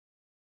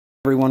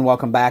Everyone,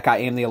 welcome back. I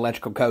am the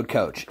Electrical Code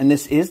Coach, and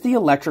this is the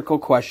electrical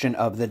question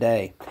of the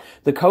day.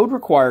 The code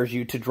requires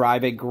you to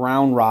drive a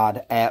ground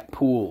rod at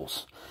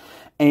pools,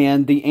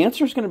 and the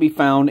answer is going to be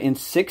found in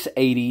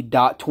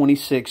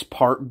 680.26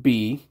 Part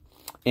B,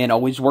 and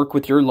always work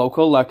with your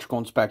local electrical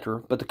inspector,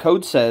 but the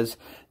code says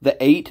the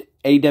 8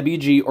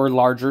 AWG or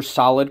larger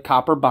solid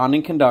copper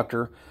bonding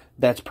conductor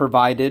that's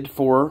provided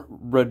for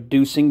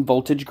reducing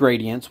voltage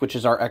gradients, which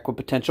is our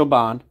equipotential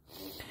bond,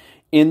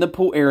 in the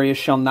pool area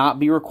shall not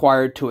be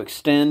required to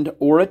extend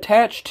or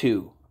attach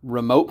to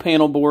remote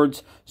panel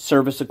boards,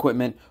 service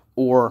equipment,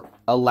 or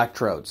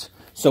electrodes.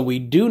 So we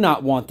do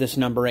not want this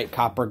number 8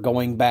 copper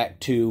going back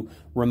to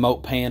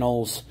remote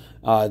panels,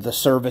 the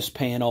service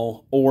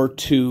panel, or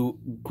to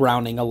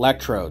grounding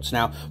electrodes.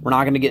 Now, we're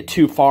not going to get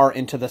too far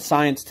into the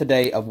science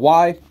today of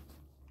why.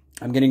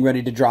 I'm getting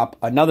ready to drop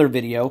another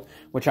video,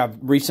 which I've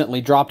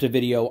recently dropped a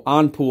video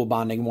on Pool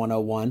Bonding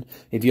 101.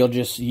 If you'll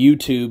just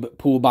YouTube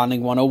Pool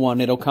Bonding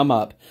 101, it'll come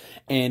up.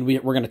 And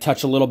we're going to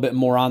touch a little bit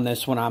more on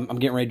this when I'm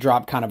getting ready to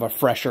drop kind of a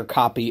fresher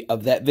copy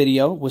of that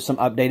video with some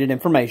updated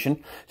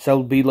information.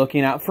 So be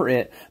looking out for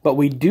it. But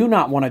we do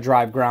not want to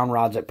drive ground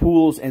rods at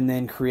pools and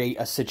then create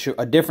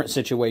a different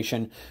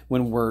situation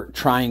when we're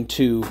trying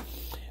to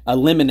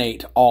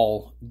eliminate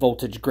all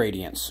voltage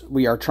gradients.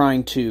 We are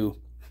trying to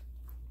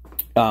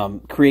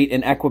create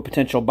an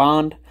equipotential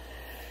bond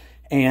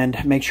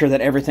and make sure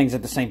that everything's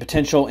at the same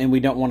potential, and we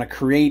don't want to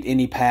create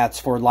any paths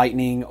for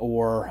lightning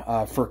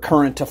or for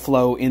current to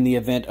flow in the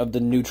event of the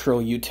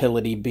neutral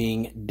utility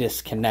being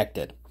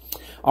disconnected.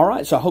 All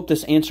right, so I hope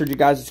this answered you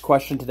guys'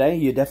 question today.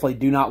 You definitely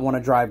do not want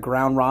to drive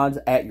ground rods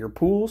at your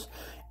pools,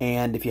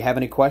 and if you have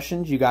any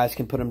questions, you guys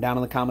can put them down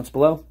in the comments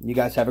below. You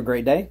guys have a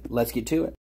great day. Let's get to it.